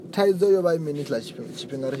thaidzo yo vha mini kha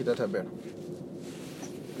tshifhinga ri tshi ita thabelo?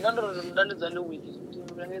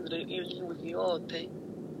 Wiki yoṱhe.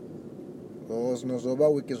 Zwino zwo vha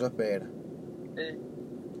wiki zwa fhela.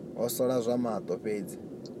 Ho sala zwa maṱo fhedzi.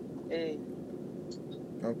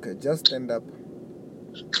 Okay, just stand up.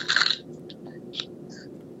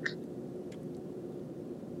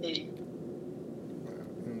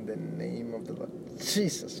 In the name of the Lord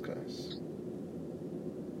Jesus Christ.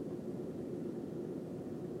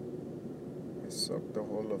 I soak the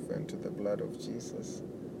whole of into the blood of Jesus,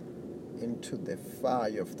 into the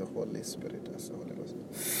fire of the Holy Spirit as the Holy Ghost.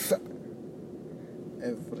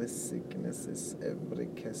 Every sickness, every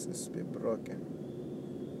curse be broken.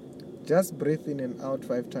 Just breathe in and out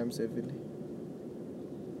 5 times heavily.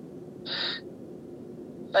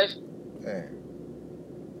 5.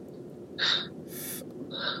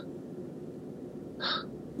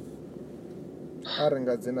 Ari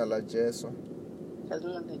nga dzina ḽa Jesu.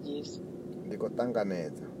 Dzina ḽa Jesu. Ndi khou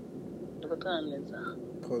ṱanganedza.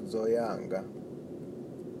 Phodzo yanga.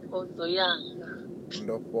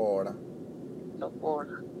 Ndo fhola. No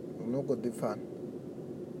khou ḓi pfana.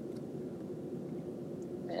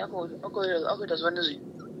 A khou ita zwone zwi.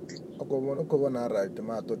 O khou vhona right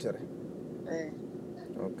maṱo thire.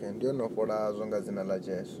 Okay, ndi yo no fhola zwo nga dzina ḽa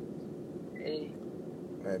Jesu.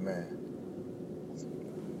 Amen.